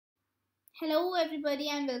Hello everybody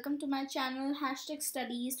and welcome to my channel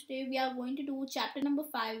 #studies. Today we are going to do chapter number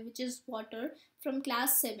 5, which is water, from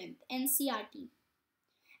class 7th ncert.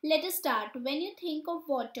 Let us start. When you think of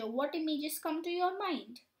water, what images come to your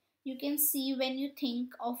mind? You can see when you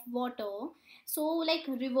think of water, so like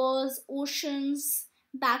rivers, oceans,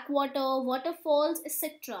 backwater, waterfalls,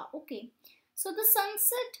 etc. Okay, so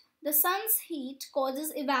the sun's heat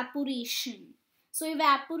causes evaporation. So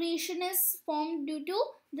evaporation is formed due to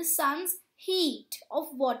the sun's heat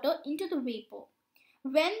of water into the vapor.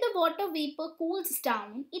 When the water vapor cools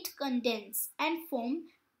down, it condenses and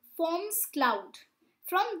forms cloud.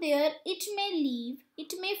 From there, it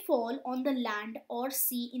may fall on the land or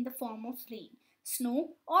sea in the form of rain,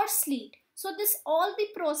 snow, or sleet. So this all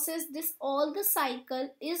the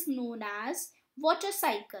cycle is known as water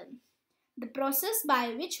cycle. The process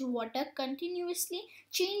by which water continuously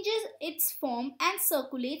changes its form and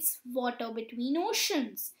circulates water between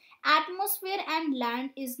oceans, atmosphere and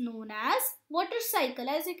land is known as water cycle.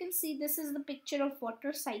 As you can see, this is the picture of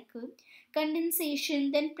water cycle.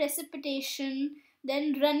 Condensation, then precipitation,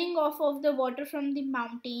 then running off of the water from the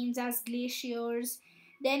mountains as glaciers,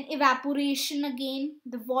 then evaporation again.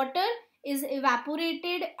 The water is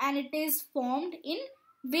evaporated and it is formed in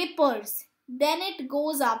vapors. Then it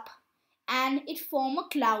goes up and it form a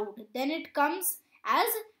cloud. Then it comes as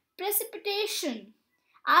precipitation.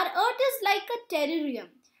 Our earth is like a terrarium.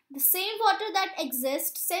 The same water that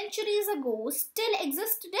exists centuries ago still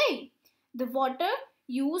exists today. The water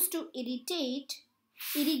used to irrigate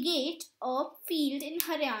a field in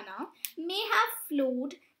Haryana may have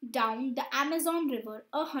flowed down the Amazon River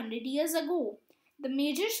 100 years ago. The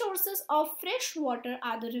major sources of fresh water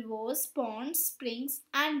are the rivers, ponds, springs,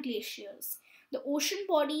 and glaciers. The ocean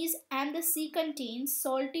bodies and the sea contain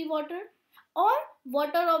salty water, or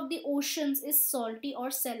water of the oceans is salty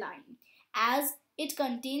or saline, as it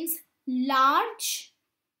contains large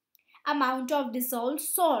amount of dissolved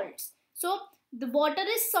salts. So the water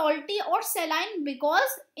is salty or saline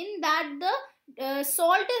because in that the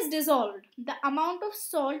salt is dissolved. The amount of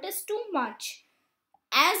salt is too much.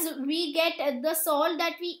 As we get the salt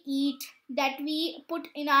that we eat, that we put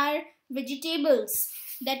in our vegetables,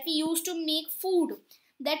 that we use to make food,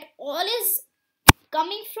 that all is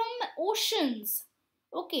coming from oceans.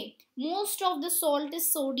 Okay, most of the salt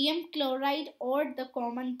is sodium chloride or the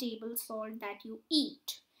common table salt that you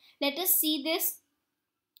eat. Let us see this.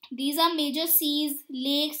 These are major seas,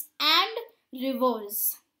 lakes and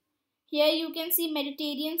rivers. Here you can see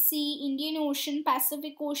Mediterranean Sea, Indian Ocean,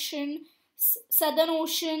 Pacific Ocean, Southern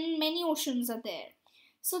Ocean, many oceans are there.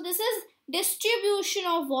 So this is distribution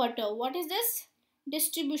of water. What is this?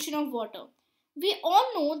 Distribution of water. We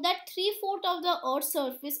all know that 3/4 of the earth's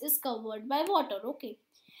surface is covered by water. Okay.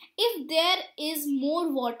 If there is more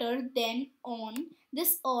water than on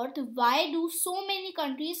this earth, why do so many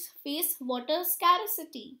countries face water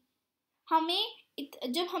scarcity?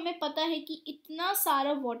 जब हमें पता है कि इतना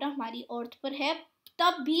सारा water हमारी अर्थ पर है,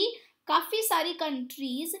 तब भी काफी सारी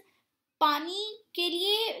कंट्रीज पानी के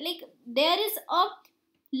लिए there is a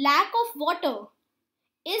lack of water.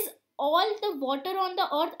 Is all the water on the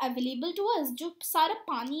earth available to us? जो सारा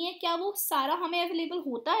पानी है, क्या वो सारा हमें available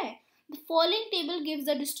होता है? The following table gives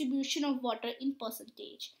the distribution of water in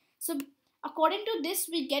percentage. So according to this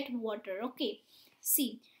we get water. Okay,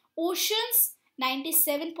 see, oceans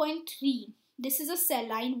 97.3. This is a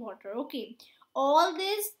saline water. Okay, all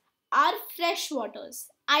these are fresh waters.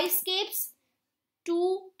 Ice caps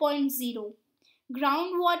 2.0,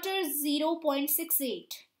 groundwater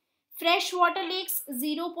 0.68, freshwater lakes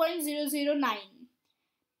 0.009,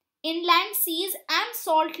 inland seas and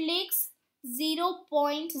salt lakes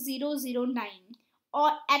 0.009,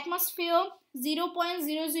 or atmosphere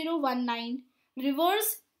 0.0019,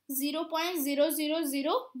 rivers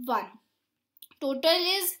 0.0001. Total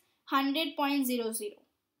is 100.00.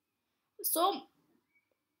 So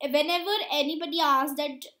whenever anybody asks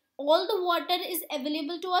that all the water is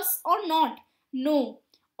available to us or not, no,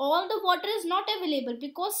 all the water is not available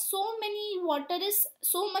because so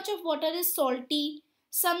much of water is salty,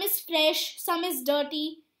 some is fresh, some is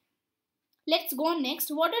dirty. Let's go next.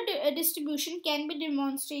 Water distribution can be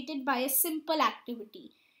demonstrated by a simple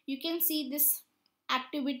activity. You can see this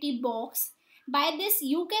activity box. By this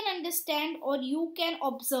you can understand or you can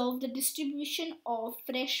observe the distribution of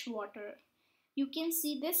fresh water. You can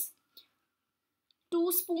see this: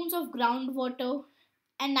 2 spoons of groundwater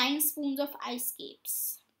and 9 spoons of ice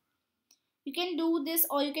caps. You can do this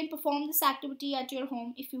or you can perform this activity at your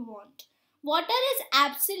home if you want. Water is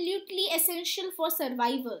absolutely essential for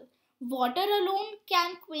survival. Water alone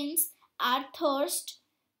can quench our thirst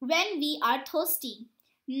when we are thirsty.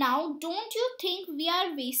 Now, don't you think we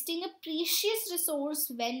are wasting a precious resource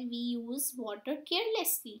when we use water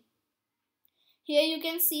carelessly? Here you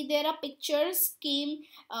can see there are pictures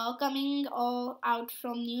coming out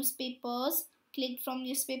from newspapers, clicked from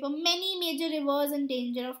newspaper. Many major rivers in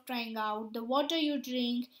danger of drying out. The water you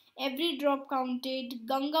drink, every drop counted.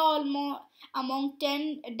 Ganga almost among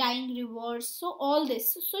 10 dying rivers. So all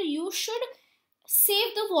this. So you should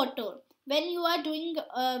save the water when you are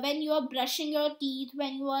when you are brushing your teeth,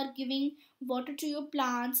 when you are giving water to your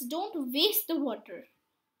plants. Don't waste the water.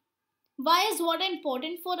 Why is water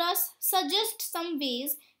important for us? Suggest some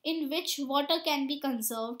ways in which water can be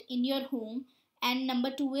conserved in your home, and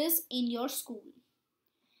number 2 is in your school.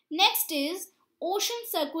 Next is ocean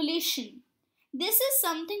circulation. This is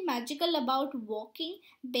something magical about walking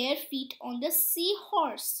bare feet on the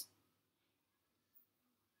seashore,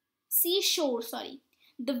 sorry.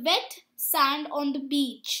 The wet sand on the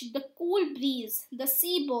beach, the cool breeze, the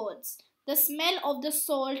seabirds, the smell of the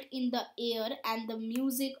salt in the air, and the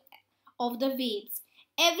music of the waves.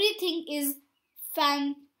 Everything is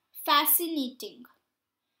fascinating.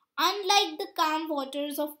 Unlike the calm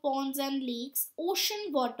waters of ponds and lakes,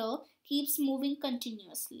 ocean water keeps moving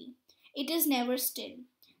continuously. It is never still.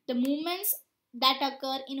 The movements that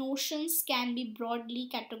occur in oceans can be broadly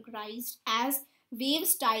categorized as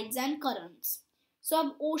waves, tides and currents. सो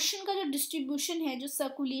अब ocean का जो distribution है, जो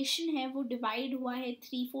circulation है, वो divide हुआ है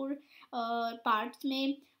 3-4 parts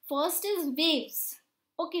में. First is waves.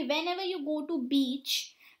 Okay, whenever you go to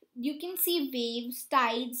beach, you can see waves,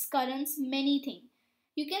 tides, currents, many things.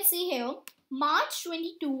 You can see here, March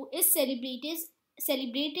 22 is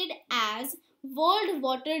celebrated as World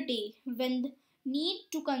Water Day, when the need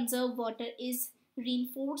to conserve water is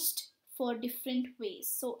reinforced for different ways.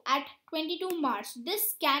 So at 22 March,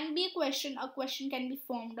 this can be a question can be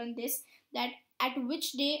formed on this, that at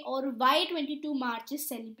which day or why 22 March is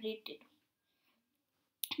celebrated.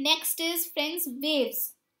 Next is, friends,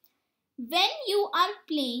 waves. When you are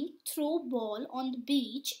playing throw ball on the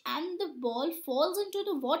beach and the ball falls into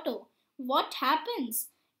the water, what happens?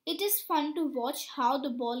 It is fun to watch how the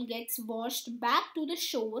ball gets washed back to the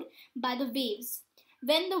shore by the waves.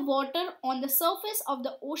 When the water on the surface of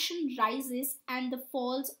the ocean rises and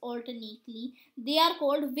falls alternately, they are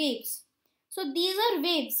called waves. So these are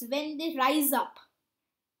waves when they rise up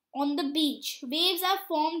on the beach. Waves are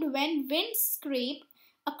formed when winds scrape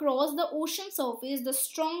across the ocean surface. The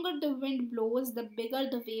stronger the wind blows, the bigger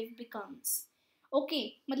the wave becomes. Okay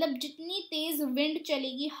मतलब जितनी तेज wind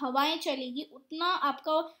चलेगी, हवाएं चलेगी,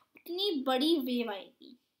 उतनी बड़ी wave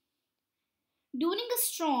आएगी. During a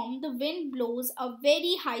storm, the wind blows a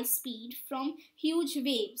very high speed from huge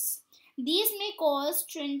waves. These may cause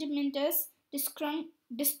tremendous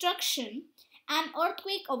destruction. An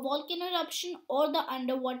earthquake, a volcano eruption, or the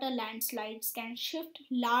underwater landslides can shift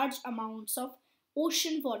large amounts of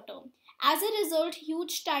ocean water. As a result,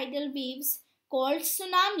 huge tidal waves called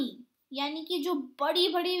tsunami, यानी कि जो बड़ी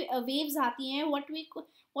बड़ी waves आती हैं, what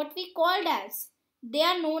we called as, they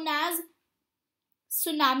are known as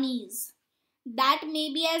tsunamis, that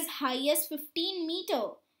may be as high as 15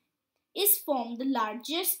 meters, is formed. The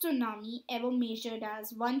largest tsunami ever measured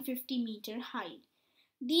as 150 meters high.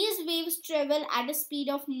 These waves travel at a speed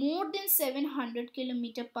of more than 700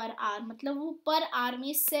 km per hour. मतलब वो per hour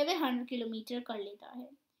में 700 km कर लेता है.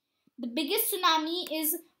 The biggest tsunami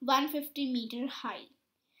is 150 meters high.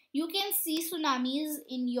 You can see tsunamis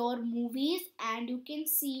in your movies, and you can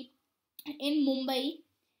see in Mumbai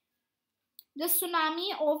the tsunami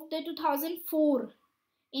of the 2004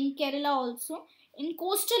 in Kerala also. In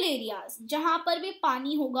coastal areas जहाँ पर भी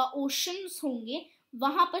पानी होगा, oceans होंगे,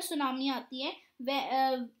 वहाँ पर tsunami आती है.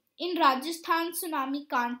 In Rajasthan, tsunami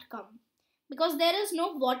can't come because there is no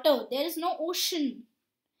water, there is no ocean.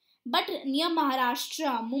 But near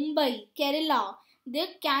Maharashtra, Mumbai, Kerala, there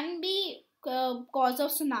can be cause of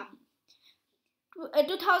tsunami.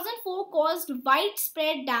 2004 caused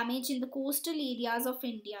widespread damage in the coastal areas of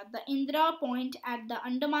India. The Indira Point at the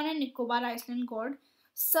Andaman and Nicobar Island got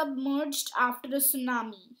submerged after a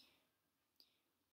tsunami.